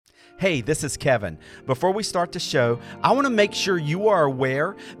Hey, this is Kevin. Before we start the show, I want to make sure you are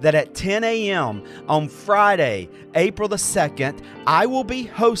aware that at 10 a.m. on Friday, April the 2nd, I will be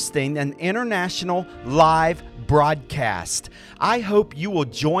hosting an international live broadcast. I hope you will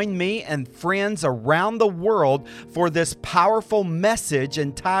join me and friends around the world for this powerful message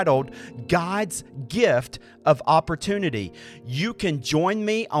entitled God's Gift of Opportunity. You can join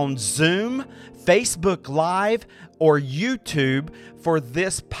me on Zoom, Facebook Live, or YouTube for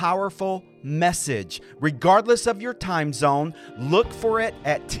this powerful message. Regardless of your time zone, look for it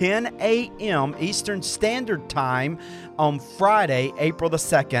at 10 a.m. Eastern Standard Time on Friday, April the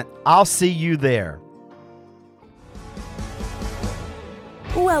 2nd. I'll see you there.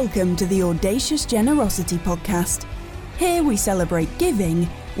 Welcome to the Audacious Generosity Podcast. Here we celebrate giving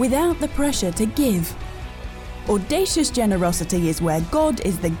without the pressure to give. Audacious generosity is where God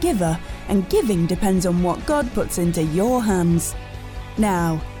is the giver and giving depends on what God puts into your hands.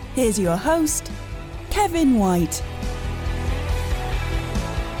 Now, here's your host, Kevin White.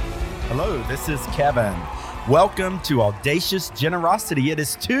 Hello, this is Kevin. Welcome to Audacious Generosity. It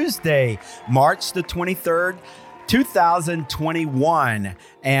is Tuesday, March the 23rd, 2021.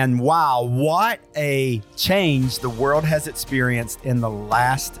 And wow, what a change the world has experienced in the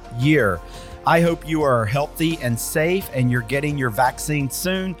last year. I hope you are healthy and safe and you're getting your vaccine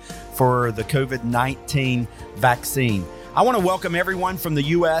soon for the COVID-19 vaccine. I want to welcome everyone from the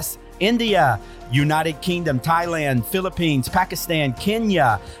U.S., India, United Kingdom, Thailand, Philippines, Pakistan,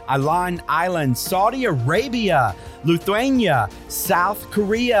 Kenya, Iran Island, Saudi Arabia, Lithuania, South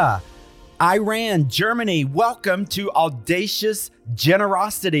Korea, Iran, Germany. Welcome to Audacious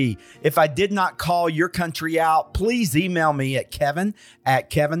Generosity. If I did not call your country out, please email me at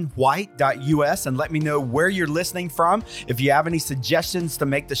kevin@kevinwhite.us and let me know where you're listening from. If you have any suggestions to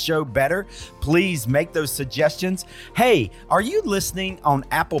make the show better, please make those suggestions. Hey, are you listening on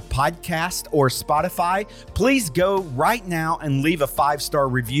Apple Podcast or Spotify? Please go right now and leave a 5-star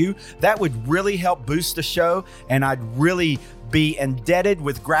review. That would really help boost the show, and I'd really be indebted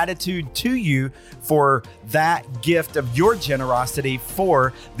with gratitude to you for that gift of your generosity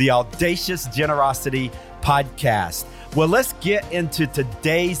for the Audacious Generosity Podcast. Well, let's get into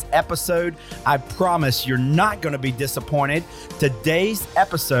today's episode. I promise you're not going to be disappointed. Today's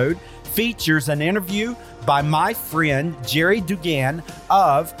episode features an interview by my friend Jerry Dugan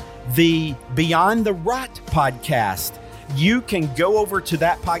of the Beyond the Rut podcast. You can go over to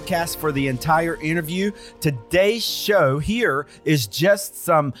that podcast for the entire interview. Today's show here is just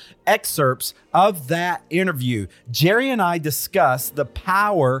some excerpts of that interview. Jerry and I discuss the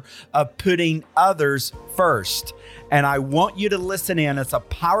power of putting others first. And I want you to listen in. It's a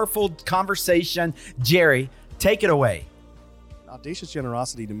powerful conversation. Jerry, take it away. Audacious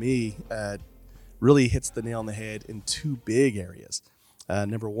generosity to me really hits the nail on the head in two big areas.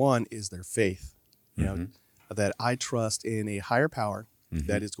 Number one is their faith. You know, that I trust in a higher power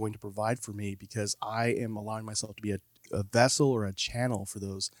that is going to provide for me because I am allowing myself to be a vessel or a channel for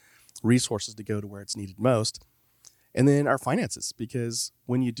those resources to go to where it's needed most. And then our finances, because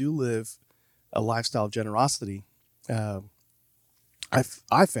when you do live a lifestyle of generosity, I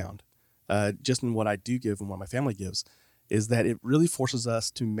found just in what I do give and what my family gives is that it really forces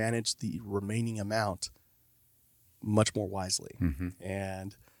us to manage the remaining amount much more wisely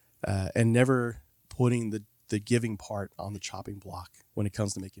and never putting the giving part on the chopping block when it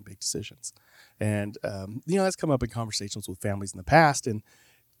comes to making big decisions. And, that's come up in conversations with families in the past, and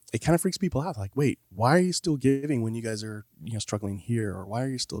it kind of freaks people out. Like, wait, why are you still giving when you guys are, struggling here? Or why are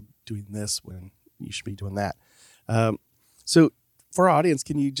you still doing this when you should be doing that? So for our audience,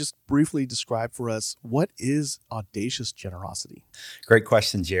 can you just briefly describe for us what is audacious generosity? Great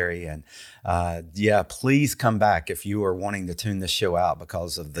question, Jerry. And please come back if you are wanting to tune this show out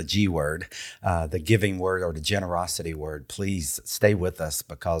because of the G word, the giving word or the generosity word. Please stay with us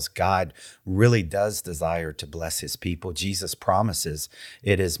because God really does desire to bless his people. Jesus promises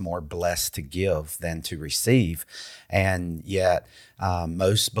it is more blessed to give than to receive. And yet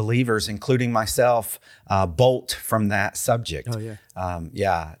most believers, including myself, bolt from that subject. Oh,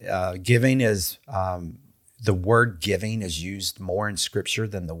 yeah. Giving is, the word giving is used more in scripture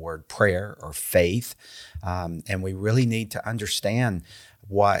than the word prayer or faith. And we really need to understand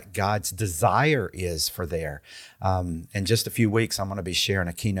what God's desire is for there. In just a few weeks, I'm going to be sharing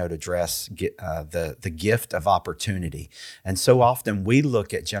a keynote address, the gift of opportunity. And so often we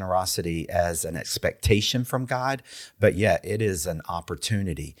look at generosity as an expectation from God, but yet it is an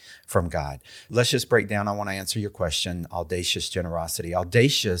opportunity from God. Let's just break down. I want to answer your question, audacious generosity.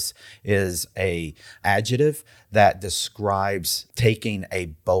 Audacious is an adjective that describes taking a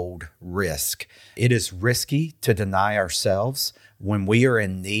bold risk. It is risky to deny ourselves when we are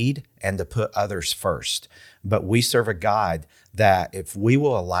in need and to put others first. But we serve a God that if we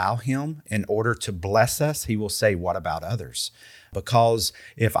will allow him in order to bless us, he will say, what about others? Because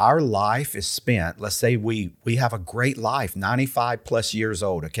if our life is spent, let's say we have a great life, 95 plus years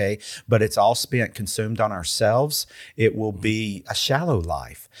old, okay, but it's all spent consumed on ourselves, it will be a shallow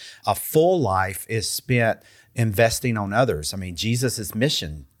life. A full life is spent investing on others. I mean, Jesus'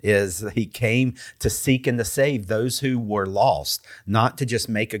 mission is he came to seek and to save those who were lost, not to just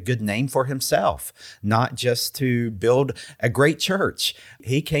make a good name for himself, not just to build a great church.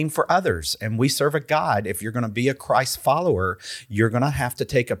 He came for others, and we serve a God. If you're going to be a Christ follower, you're going to have to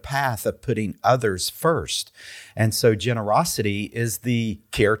take a path of putting others first. And so generosity is the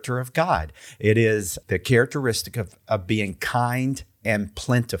character of God. It is the characteristic of being kind and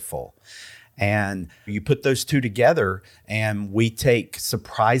plentiful. And you put those two together, and we take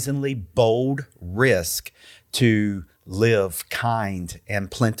surprisingly bold risk to live kind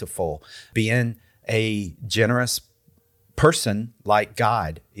and plentiful, being a generous person like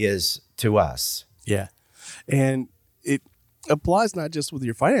God is to us. Yeah. And it applies not just with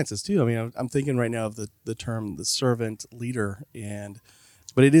your finances too. I mean, I'm thinking right now of the term, the servant leader,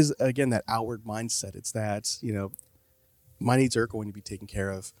 but it is, again, that outward mindset. It's that, my needs are going to be taken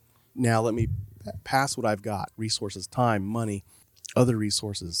care of. Now let me pass what I've got, resources, time, money, other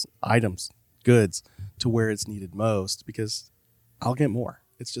resources, items, goods, to where it's needed most, because I'll get more.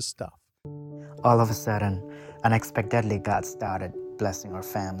 It's just stuff. All of a sudden, unexpectedly, God started blessing our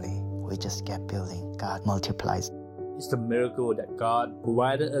family. We just kept building. God multiplies. It's a miracle that God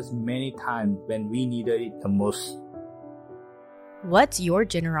provided us many times when we needed it the most. What's your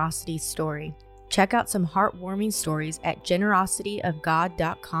generosity story? Check out some heartwarming stories at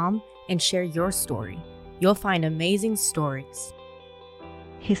generosityofgod.com and share your story. You'll find amazing stories.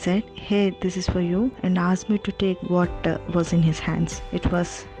 He said, "Hey, this is for you," and asked me to take what was in his hands. It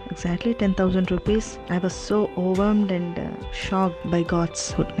was exactly 10,000 rupees. I was so overwhelmed and shocked by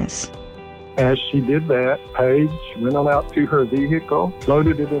God's goodness. As she did that, Paige went on out to her vehicle,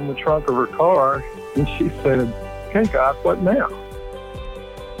 loaded it in the trunk of her car, and she said, "Okay, God, what now?"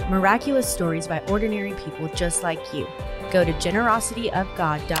 Miraculous stories by ordinary people just like you. Go to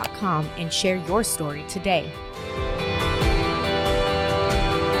generosityofgod.com and share your story today.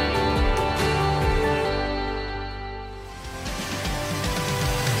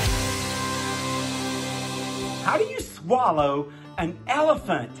 How do you swallow an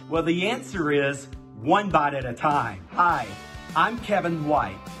elephant? Well, the answer is one bite at a time. Hi, I'm Kevin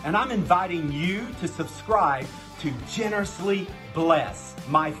White, and I'm inviting you to subscribe to Generously Blessed,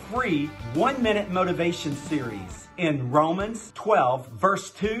 my free 1-minute motivation series. In Romans 12,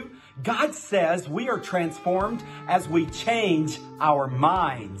 verse 2, God says we are transformed as we change our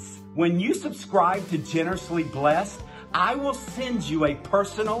minds. When you subscribe to Generously Blessed, I will send you a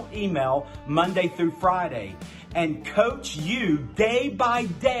personal email Monday through Friday and coach you day by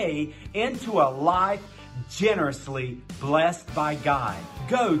day into a life generously blessed by God.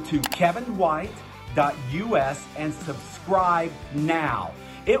 Go to kevinwhite.us and subscribe now.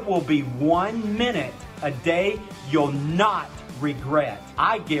 It will be 1 minute a day you'll not regret.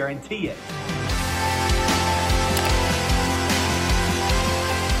 I guarantee it.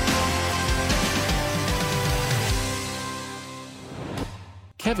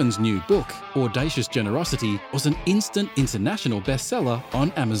 Kevin's new book, Audacious Generosity, was an instant international bestseller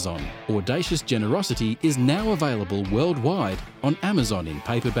on Amazon. Audacious Generosity is now available worldwide on Amazon in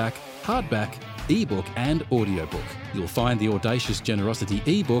paperback, hardback, ebook and audiobook. You'll find the Audacious Generosity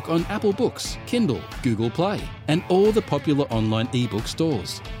ebook on Apple Books, Kindle, Google Play, and all the popular online ebook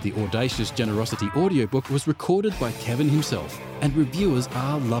stores. The Audacious Generosity audiobook was recorded by Kevin himself, and reviewers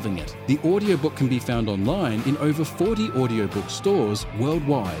are loving it. The audiobook can be found online in over 40 audiobook stores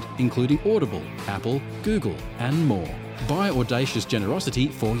worldwide, including Audible, Apple, Google, and more. Buy Audacious Generosity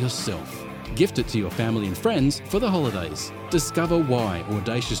for yourself. Gift it to your family and friends for the holidays. Discover why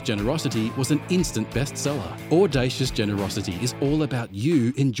Audacious Generosity was an instant bestseller. Audacious Generosity is all about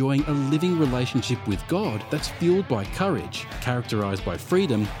you enjoying a living relationship with God that's fueled by courage, characterized by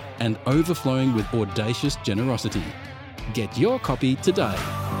freedom, and overflowing with audacious generosity. Get your copy today.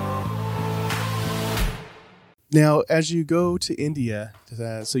 Now, as you go to India,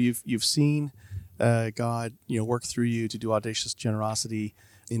 so you've seen God, work through you to do audacious generosity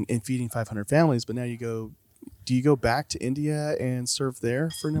in feeding 500 families, but now do you go back to India and serve there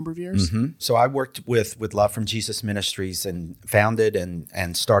for a number of years? Mm-hmm. So I worked with Love from Jesus Ministries and founded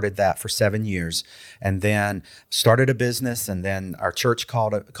and started that for 7 years, and then started a business, and then our church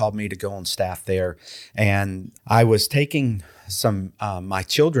called me to go on staff there, and I was taking my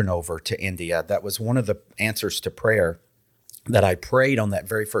children over to India. That was one of the answers to prayer. that I prayed on that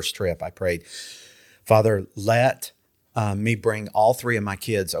very first trip. I prayed, Father, let me bring all three of my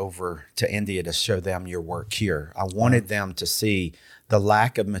kids over to India to show them your work here. I wanted them to see the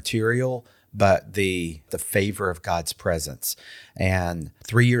lack of material, but the favor of God's presence. And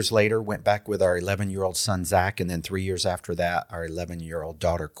 3 years later, went back with our 11-year-old son, Zach, and then 3 years after that, our 11-year-old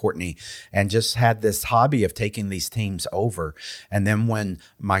daughter, Courtney, and just had this hobby of taking these teams over. And then when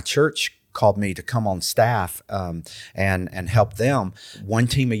my church called me to come on staff and help them, one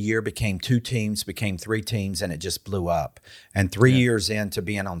team a year became 2 teams, became 3 teams, and it just blew up. And 3 years into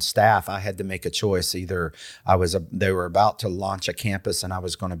being on staff, I had to make a choice. Either they were about to launch a campus and I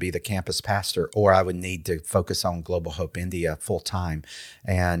was going to be the campus pastor, or I would need to focus on Global Hope India full time.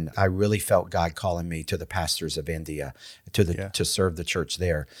 And I really felt God calling me to the pastors of India to serve the church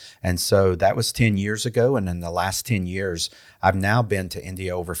there. And so that was 10 years ago. And in the last 10 years, I've now been to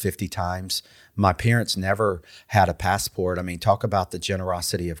India over 50 times. My parents never had a passport. I mean, talk about the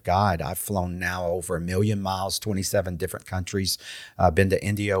generosity of God. I've flown now over 1 million miles, 27 different countries. I've been to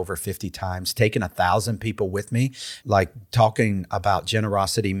India over 50 times, taken 1,000 people with me. Like, talking about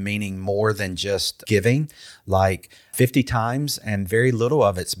generosity meaning more than just giving, like 50 times, and very little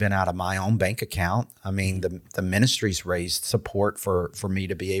of it's been out of my own bank account. I mean, the ministry's raised support for me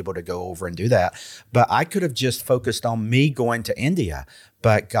to be able to go over and do that. But I could have just focused on me going to India,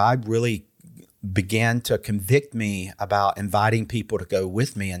 but God really began to convict me about inviting people to go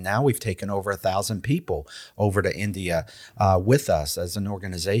with me. And now we've taken over 1,000 people over to India with us as an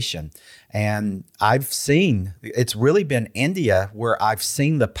organization. And it's really been India where I've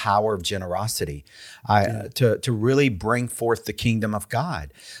seen the power of generosity to really bring forth the kingdom of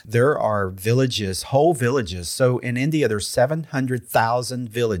God. There are villages, whole villages. So in India, there's 700,000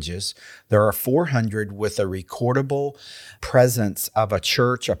 villages. There are 400 with a recordable presence of a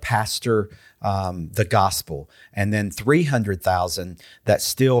church, a pastor, the gospel, and then 300,000 that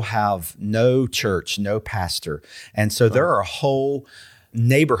still have no church, no pastor. And so there are whole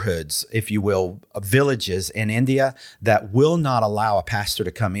neighborhoods, if you will, villages in India that will not allow a pastor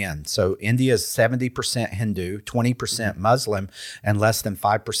to come in. So India is 70% Hindu, 20% Muslim, and less than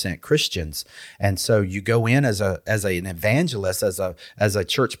 5% Christians. And so you go in as an evangelist, as a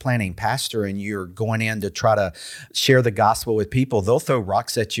church planting pastor, and you're going in to try to share the gospel with people. They'll throw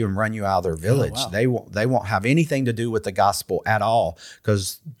rocks at you and run you out of their village. Oh, wow. They won't have anything to do with the gospel at all,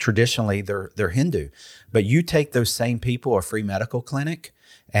 because traditionally they're Hindu. But you take those same people a free medical clinic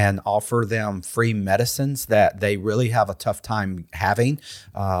and offer them free medicines that they really have a tough time having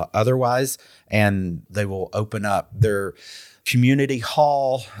otherwise, and they will open up their community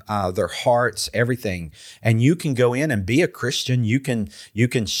hall, their hearts, everything. And you can go in and be a Christian. You can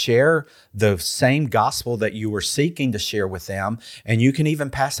share the same gospel that you were seeking to share with them. And you can even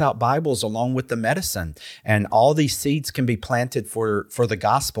pass out Bibles along with the medicine. And all these seeds can be planted for the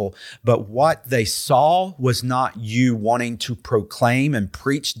gospel. But what they saw was not you wanting to proclaim and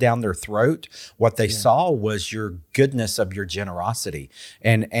preach down their throat. What they saw was your goodness of your generosity.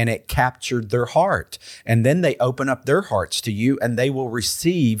 And it captured their heart. And then they open up their hearts to you, and they will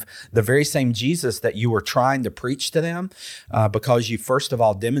receive the very same Jesus that you were trying to preach to them because you first of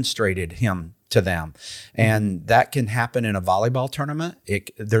all demonstrated him to them. And that can happen in a volleyball tournament.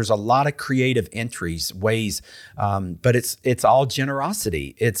 There's a lot of creative ways, but it's all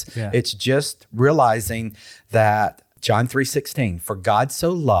generosity. It's just realizing that John 3:16, for God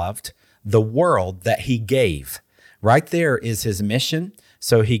so loved the world that he gave. Right there is his mission.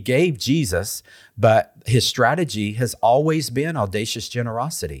 So he gave Jesus, but his strategy has always been audacious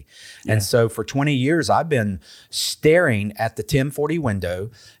generosity. Yeah. And so for 20 years, I've been staring at the 1040 window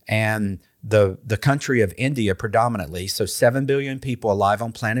and the country of India predominantly. So 7 billion people alive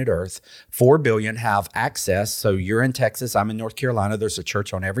on planet Earth, 4 billion have access. So you're in Texas, I'm in North Carolina. There's a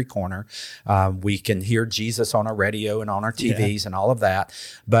church on every corner. We can hear Jesus on our radio and on our TVs and all of that.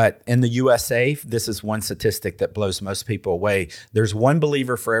 But in the USA, this is one statistic that blows most people away. There's one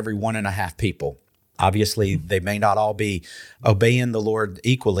believer for every 1.5 people. Obviously, they may not all be obeying the Lord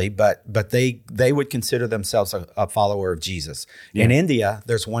equally, but they would consider themselves a follower of Jesus. Yeah. In India,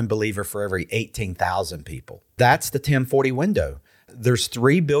 there's one believer for every 18,000 people. That's the 1040 window. There's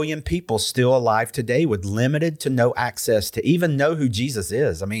 3 billion people still alive today with limited to no access to even know who Jesus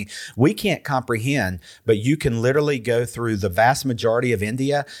is. I mean, we can't comprehend, but you can literally go through the vast majority of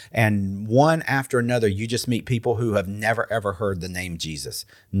India, and one after another, you just meet people who have never, ever heard the name Jesus,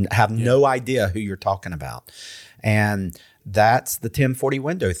 have no idea who you're talking about. And That's the 1040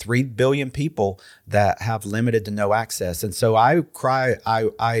 window, 3 billion people that have limited to no access. And so I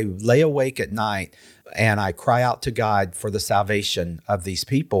lay awake at night and I cry out to God for the salvation of these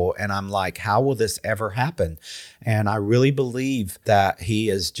people. And I'm like, how will this ever happen? And I really believe that he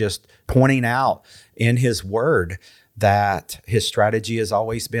is just pointing out in his word that his strategy has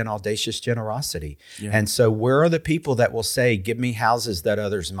always been audacious generosity. Yeah. And so where are the people that will say, give me houses that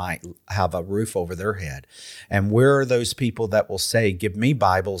others might have a roof over their head? And where are those people that will say, give me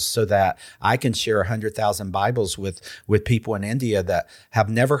Bibles so that I can share 100,000 Bibles with people in India that have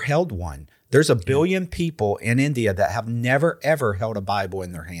never held one? There's a billion people in India that have never, ever held a Bible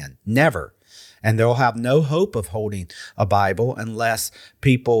in their hand. Never. And they'll have no hope of holding a Bible unless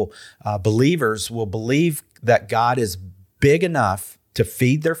people, believers, will believe that God is big enough to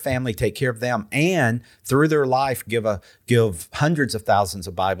feed their family, take care of them, and through their life give hundreds of thousands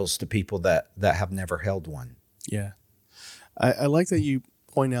of Bibles to people that have never held one. Yeah. I like that you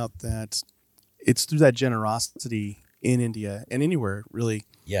point out that it's through that generosity in India and anywhere, really,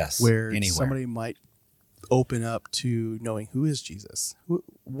 where somebody might open up to knowing who is Jesus.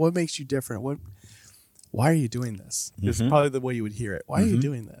 What makes you different? Why are you doing this? Mm-hmm. Is probably the way you would hear it. Why are you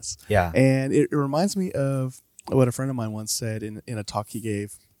doing this? Yeah. And it reminds me of what a friend of mine once said in a talk he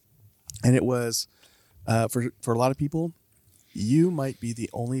gave. And it was, for a lot of people, you might be the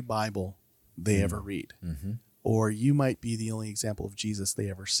only Bible they ever read. Mm-hmm. Or you might be the only example of Jesus they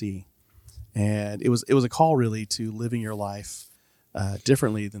ever see. And it was a call really to living your life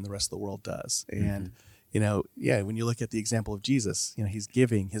differently than the rest of the world does. And when you look at the example of Jesus, he's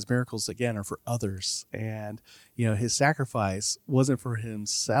giving. His miracles, again, are for others. And, his sacrifice wasn't for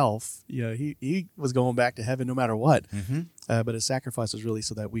himself. He was going back to heaven no matter what. Mm-hmm. But his sacrifice was really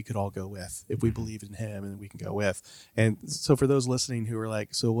so that we could all go with, if we believe in him and we can go with. And so for those listening who are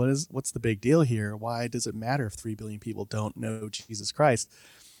like, so what's the big deal here? Why does it matter if 3 billion people don't know Jesus Christ?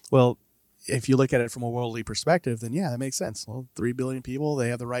 Well, if you look at it from a worldly perspective, then that makes sense. Well, 3 billion people, they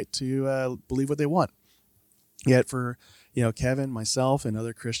have the right to believe what they want. Yet for, Kevin, myself, and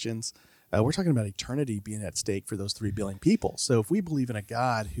other Christians, we're talking about eternity being at stake for those 3 billion people. So if we believe in a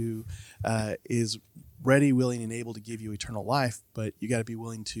God who is ready, willing, and able to give you eternal life, but you got to be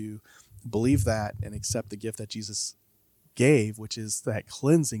willing to believe that and accept the gift that Jesus gave, which is that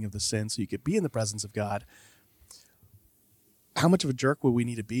cleansing of the sin so you could be in the presence of God, how much of a jerk would we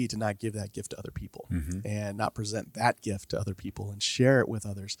need to be to not give that gift to other people and not present that gift to other people and share it with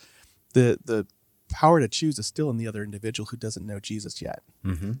others? The power to choose is still in the other individual who doesn't know Jesus yet.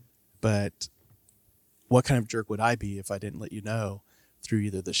 Mm-hmm. But what kind of jerk would I be if I didn't let you know through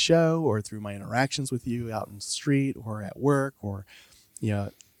either the show or through my interactions with you out in the street or at work or,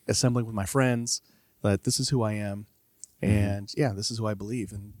 assembling with my friends, that this is who I am. And this is who I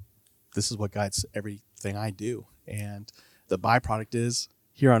believe. And this is what guides everything I do. And the byproduct is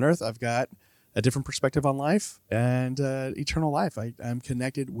here on earth, I've got a different perspective on life and eternal life. I'm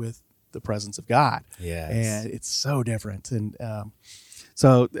connected with the presence of God. Yes. And it's so different. And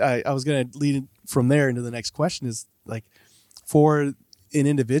so I was going to lead from there into the next question is like, for an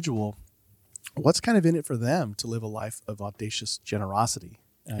individual, what's kind of in it for them to live a life of audacious generosity?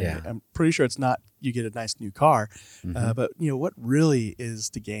 I'm pretty sure it's not you get a nice new car, but what really is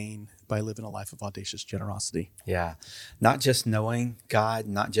to gain by living a life of audacious generosity? Yeah, not just knowing God,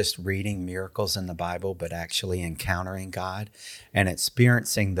 not just reading miracles in the Bible, but actually encountering God and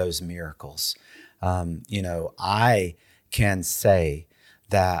experiencing those miracles. I can say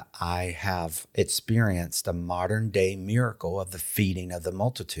that I have experienced a modern day miracle of the feeding of the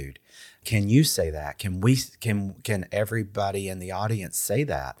multitude. Can you say that? Can everybody in the audience say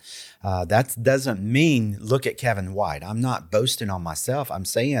that? That doesn't mean look at Kevin White. I'm not boasting on myself. I'm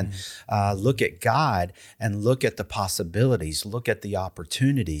saying look at God and look at the possibilities, look at the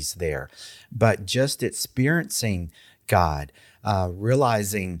opportunities there. But just experiencing God,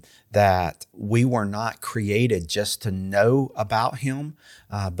 realizing that we were not created just to know about him,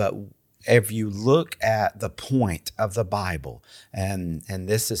 but if you look at the point of the Bible, and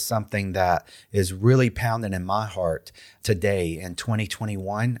this is something that is really pounding in my heart today in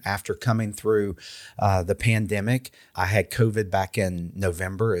 2021, after coming through the pandemic. I had COVID back in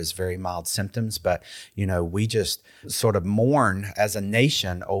November as very mild symptoms, but we just sort of mourn as a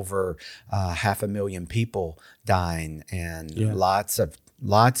nation over 500,000 people dying and lots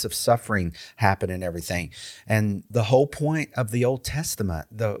of suffering happened and everything. And the whole point of the Old Testament,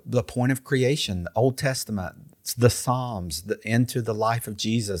 the point of creation, the Old Testament, the Psalms, into the life of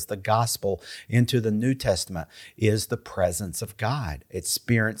Jesus, the gospel into the New Testament is the presence of God,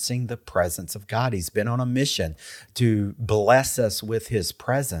 experiencing the presence of God. He's been on a mission to bless us with his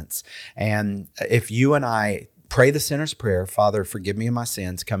presence. And if you and I pray the sinner's prayer. Father, forgive me of my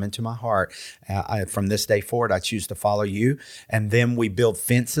sins. Come into my heart. From this day forward, I choose to follow you. And then we build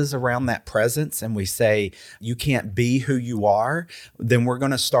fences around that presence and we say, you can't be who you are. Then we're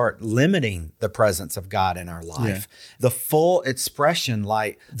going to start limiting the presence of God in our life. Yeah. The full expression,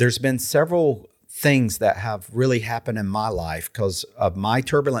 like there's been several things that have really happened in my life because of my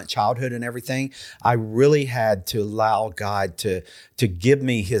turbulent childhood and everything. I really had to allow God to give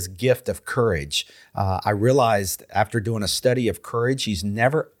me his gift of courage. I realized after doing a study of courage, he's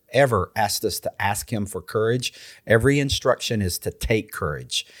never ever asked us to ask him for courage. Every instruction is to take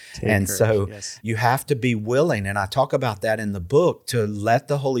courage. So you have to be willing. And I talk about that in the book, to let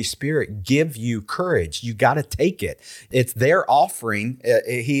the Holy Spirit give you courage. You got to take it. It's their offering.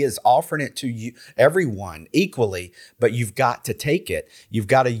 He is offering it to you, everyone equally, but you've got to take it. You've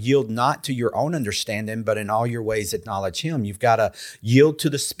got to yield not to your own understanding, but in all your ways acknowledge him. You've got to yield to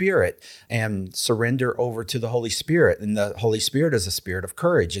the Spirit and surrender over to the Holy Spirit. And the Holy Spirit is a spirit of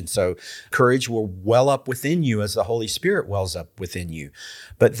courage. And so courage will well up within you as the Holy Spirit wells up within you.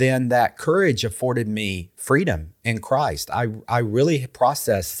 But then that courage afforded me freedom in Christ. I really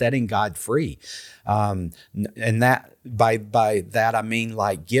processed setting God free. And that by that, I mean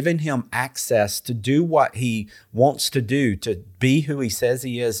like giving him access to do what he wants to do, to be who he says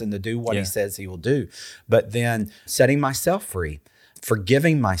he is and to do what he says he will do. But then setting myself free,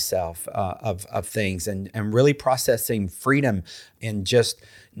 forgiving myself of things and really processing freedom in just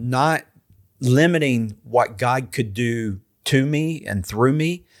not limiting what God could do to me and through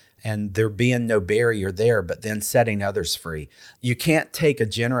me, and there being no barrier there, but then setting others free. You can't take a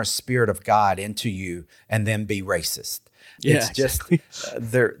generous spirit of God into you and then be racist. It's just,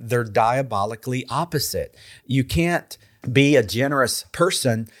 they're diabolically opposite. You can't be a generous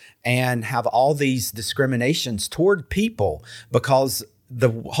person and have all these discriminations toward people because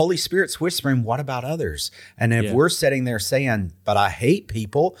the Holy Spirit's whispering, what about others? And if we're sitting there saying, but I hate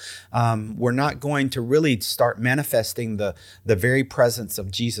people, we're not going to really start manifesting the very presence of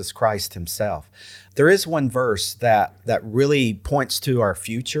Jesus Christ himself. There is one verse that really points to our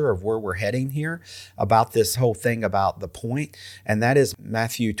future of where we're heading here about this whole thing about the point, and that is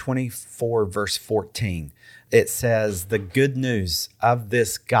Matthew 24, verse 14. It says, the good news of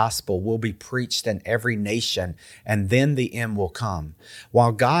this gospel will be preached in every nation, and then the end will come.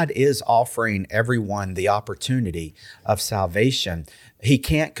 While God is offering everyone the opportunity of salvation, he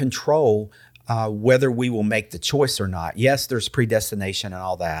can't control whether we will make the choice or not. Yes, there's predestination and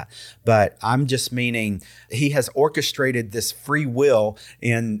all that, but I'm just meaning he has orchestrated this free will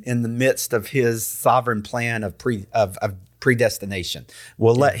in the midst of his sovereign plan of predestination.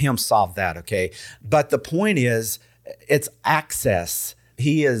 We'll let him solve that, okay? But the point is, it's access.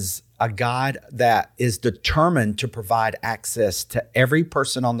 He is a God that is determined to provide access to every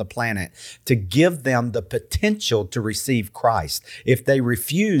person on the planet, to give them the potential to receive Christ. If they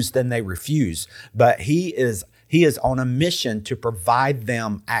refuse, then they refuse. But he is on a mission to provide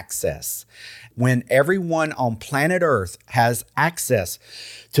them access. When everyone on planet Earth has access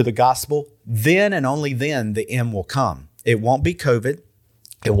to the gospel, then and only then the end will come. It won't be COVID.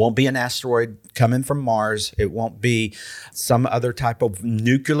 It won't be an asteroid coming from Mars. It won't be some other type of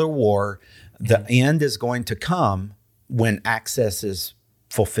nuclear war. The end is going to come when access is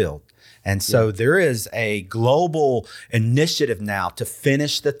fulfilled. And so there is a global initiative now to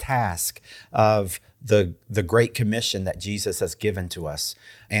finish the task of the Great Commission that Jesus has given to us,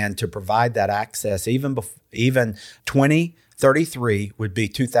 and to provide that access. Even 2033 would be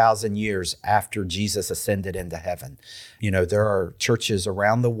 2,000 years after Jesus ascended into heaven. You know, there are churches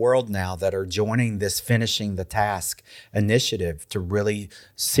around the world now that are joining this finishing the task initiative to really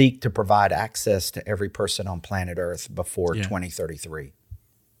seek to provide access to every person on planet Earth before 2033.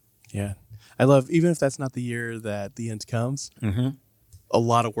 Yeah. I love, even if that's not the year that the end comes, a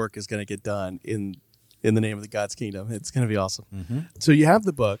lot of work is going to get done in the name of the God's kingdom. It's going to be awesome. So you have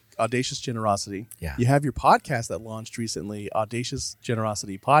the book, Audacious Generosity. Yeah. You have your podcast that launched recently, Audacious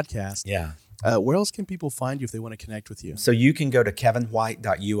Generosity Podcast. Yeah. Where else can people find you if they want to connect with you? So you can go to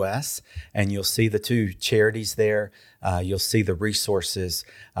kevinwhite.us and you'll see the two charities there. You'll see the resources.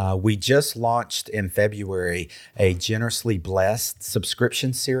 We just launched in February a Generously Blessed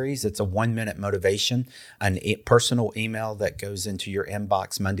subscription series. It's a 1-minute motivation, a personal email that goes into your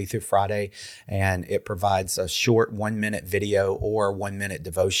inbox Monday through Friday, and it provides a short 1-minute video or 1-minute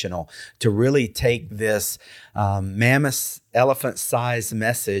devotional to really take this mammoth elephant-sized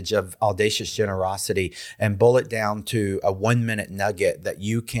message of audacious generosity and boil it down to a 1-minute nugget that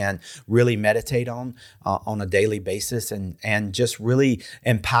you can really meditate on a daily basis basis and just really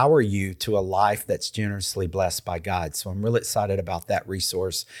empower you to a life that's generously blessed by God. So I'm really excited about that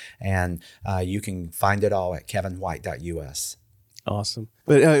resource, and you can find it all at kevinwhite.us. Awesome.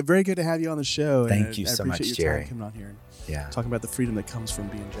 But very good to have you on the show. Thank you so much, your Jerry. Time coming on here and Yeah. talking about the freedom that comes from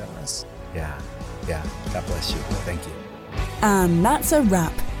being generous. Yeah. God bless you. Thank you. And that's a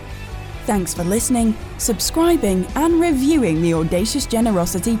wrap. Thanks for listening, subscribing, and reviewing the Audacious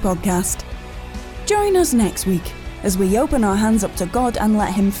Generosity podcast. Join us next week as we open our hands up to God and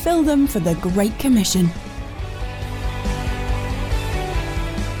let Him fill them for the Great Commission.